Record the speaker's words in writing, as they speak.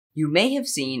You may have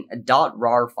seen a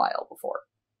 .rar file before.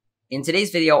 In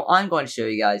today's video, I'm going to show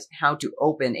you guys how to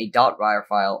open a .rar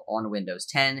file on Windows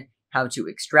 10, how to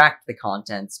extract the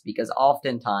contents, because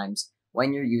oftentimes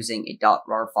when you're using a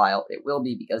 .rar file, it will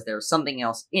be because there's something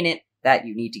else in it that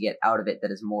you need to get out of it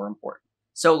that is more important.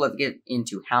 So let's get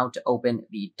into how to open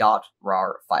the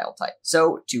 .rar file type.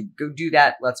 So to go do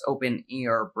that, let's open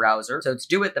your browser. So to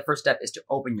do it, the first step is to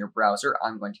open your browser.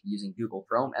 I'm going to be using Google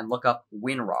Chrome and look up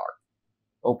WinRAR.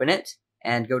 Open it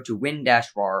and go to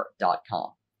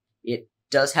win-rar.com. It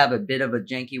does have a bit of a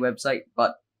janky website,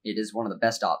 but it is one of the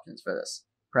best options for this.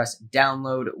 Press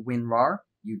download WinRAR.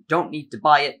 You don't need to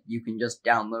buy it. You can just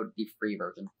download the free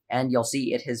version and you'll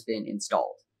see it has been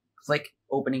installed. Click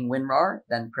opening WinRAR,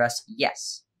 then press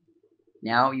yes.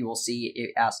 Now you will see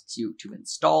it asks you to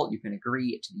install. You can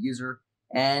agree to the user,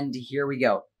 and here we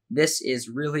go. This is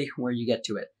really where you get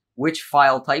to it. Which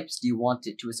file types do you want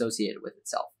it to associate with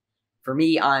itself? For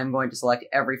me, I'm going to select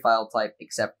every file type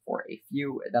except for a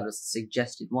few that are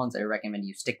suggested ones. I recommend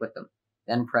you stick with them.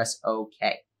 Then press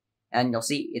OK. And you'll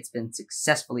see it's been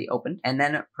successfully opened, and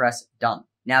then press done.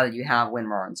 Now that you have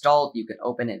WinRAR installed, you can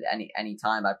open it at any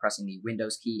time by pressing the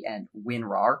Windows key and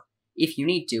WinRAR if you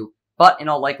need to, but in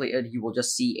all likelihood, you will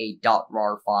just see a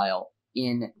 .rar file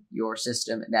in your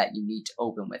system that you need to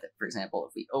open with it. For example,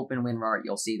 if we open WinRAR,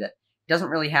 you'll see that it doesn't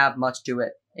really have much to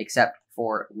it except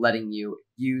for letting you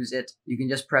use it. You can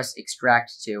just press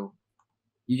extract to.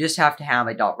 You just have to have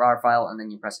a .rar file, and then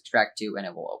you press extract to, and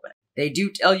it will open it. They do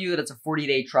tell you that it's a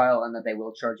 40-day trial and that they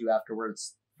will charge you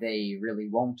afterwards. They really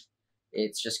won't.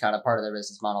 It's just kind of part of their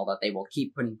business model that they will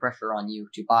keep putting pressure on you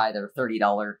to buy their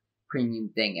 $30 premium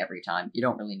thing every time. You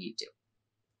don't really need to.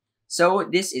 So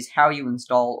this is how you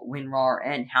install WinRAR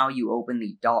and how you open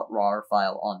the .rar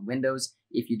file on Windows.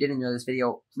 If you did enjoy this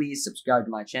video, please subscribe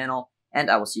to my channel, and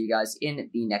I will see you guys in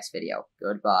the next video.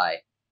 Goodbye.